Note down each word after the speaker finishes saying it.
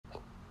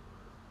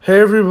Hey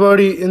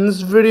everybody, in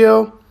this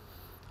video,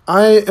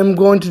 I am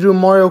going to do a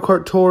Mario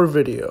Kart Tour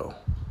video.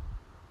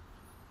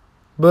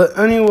 But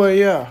anyway,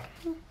 yeah.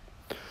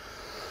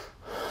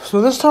 So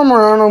this time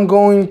around, I'm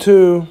going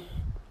to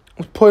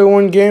play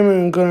one game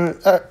and I'm going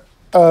to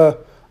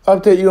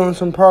update you on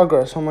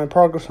my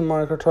progress in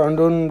Mario Kart Tour. I'm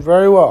doing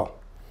very well.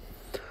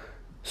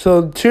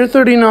 So tier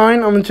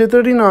 39, I'm in tier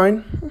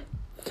 39.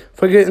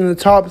 If I get in the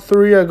top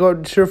 3, I go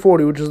to tier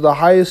 40, which is the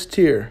highest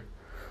tier.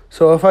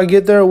 So if I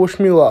get there, wish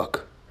me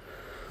luck.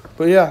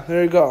 But yeah,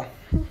 there you go.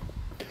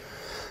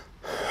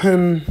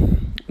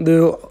 And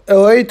the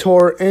LA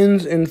tour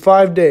ends in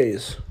 5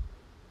 days.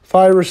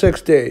 5 or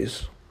 6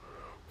 days.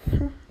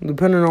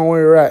 Depending on where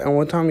you're at and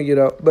what time you get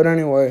up. But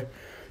anyway,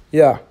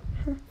 yeah.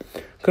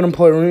 Gonna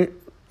play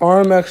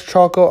RMX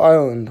Choco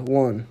Island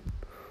 1.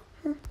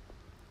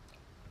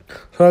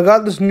 So I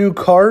got this new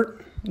kart.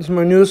 This is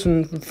my newest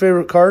and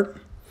favorite kart.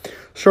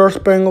 Star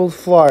Spangled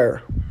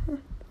Flyer.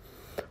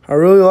 I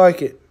really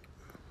like it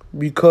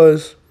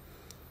because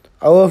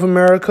I love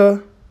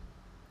America,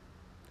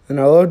 and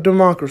I love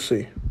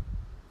democracy.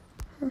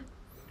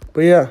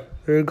 But yeah,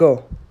 there you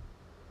go.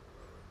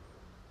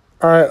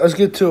 Alright, let's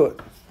get to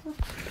it. I'm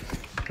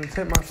going to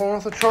take my phone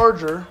off the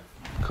charger,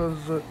 because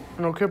an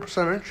okay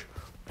percentage.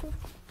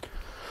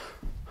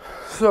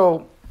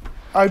 So,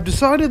 I've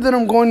decided that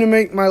I'm going to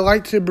make my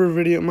lightsaber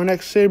video, my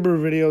next saber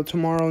video,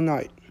 tomorrow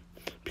night.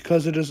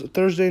 Because it is a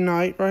Thursday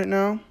night right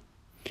now,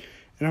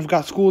 and I've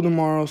got school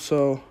tomorrow,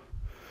 so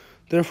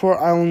therefore,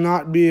 I will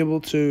not be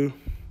able to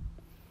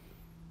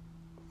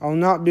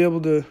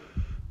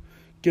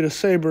get a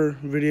saber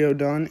video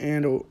done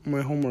and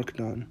my homework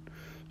done.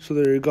 So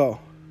there you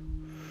go.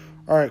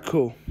 Alright,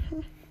 cool.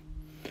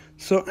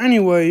 So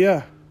anyway,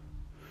 yeah.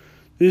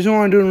 The reason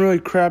why I'm doing really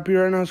crappy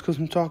right now is because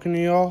I'm talking to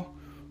y'all.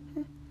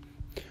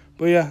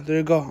 But yeah, there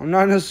you go. I'm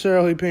not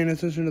necessarily paying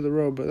attention to the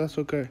road, but that's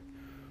okay.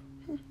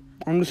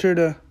 I'm just here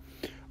to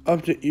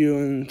update you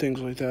and things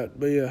like that.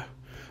 But yeah,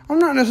 I'm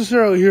not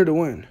necessarily here to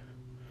win.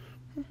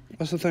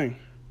 That's the thing.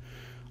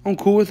 I'm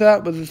cool with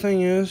that, but the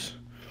thing is,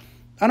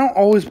 I don't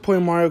always play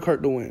Mario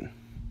Kart to win.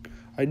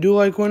 I do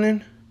like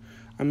winning.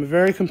 I'm a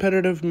very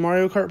competitive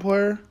Mario Kart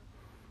player.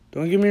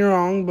 Don't get me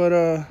wrong, but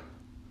I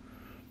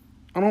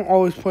don't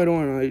always play to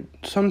win. I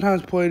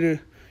sometimes play to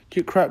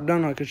get crap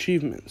done, like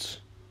achievements.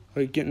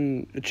 Like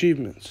getting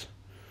achievements.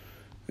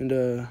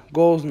 And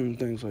goals and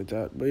things like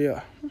that. But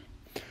yeah.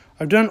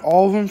 I've done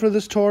all of them for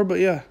this tour, but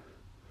yeah.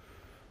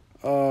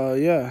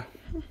 Yeah.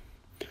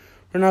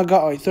 Right now, I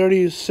got like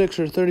 36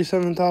 or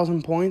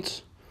 37,000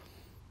 points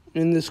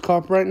in this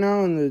cup right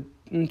now in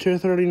tier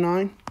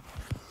 39.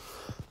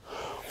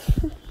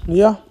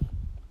 Yeah.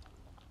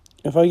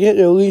 If I get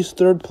at least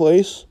 3rd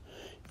place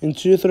in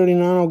tier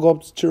 39, I'll go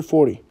up to tier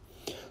 40.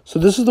 So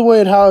this is the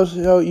way how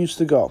it used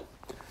to go.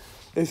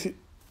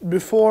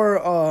 Before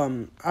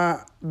like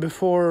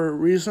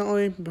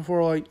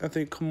I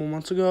think a couple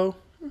months ago,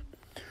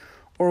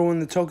 or when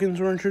the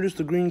tokens were introduced,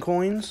 the green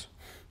coins.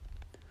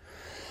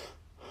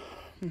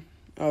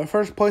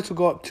 First place will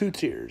go up 2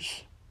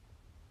 tiers.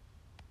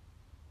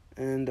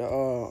 And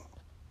it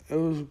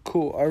was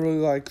cool. I really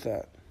liked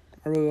that.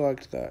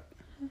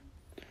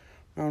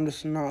 Now I'm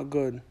just not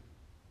good.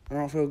 I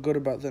don't feel good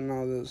about that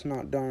now that it's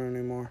not done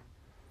anymore.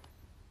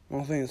 I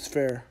don't think it's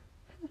fair.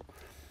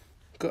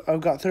 I've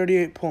got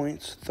 38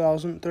 points,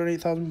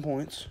 38,000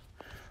 points.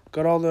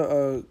 Got all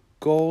the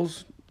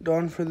goals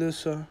done for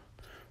this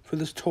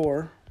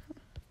tour.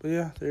 But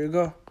yeah, there you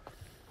go.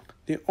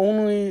 The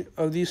only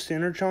of these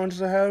standard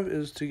challenges I have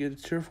is to get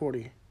to tier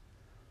 40.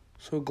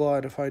 So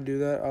glad if I do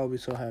that, I'll be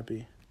so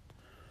happy.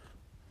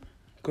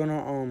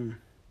 Gonna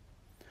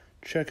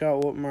check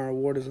out what my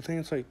reward is. I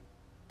think it's like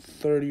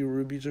 30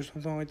 rubies or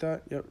something like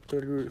that. Yep,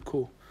 30 rubies.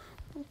 Cool.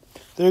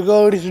 There you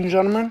go, ladies and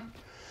gentlemen.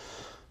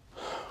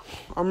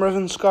 I'm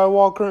Revan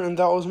Skywalker, and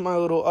that was my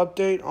little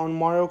update on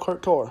Mario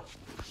Kart Tour.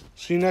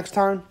 See you next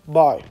time.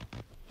 Bye.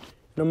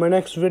 In my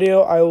next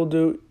video, I will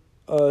do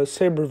a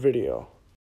saber video.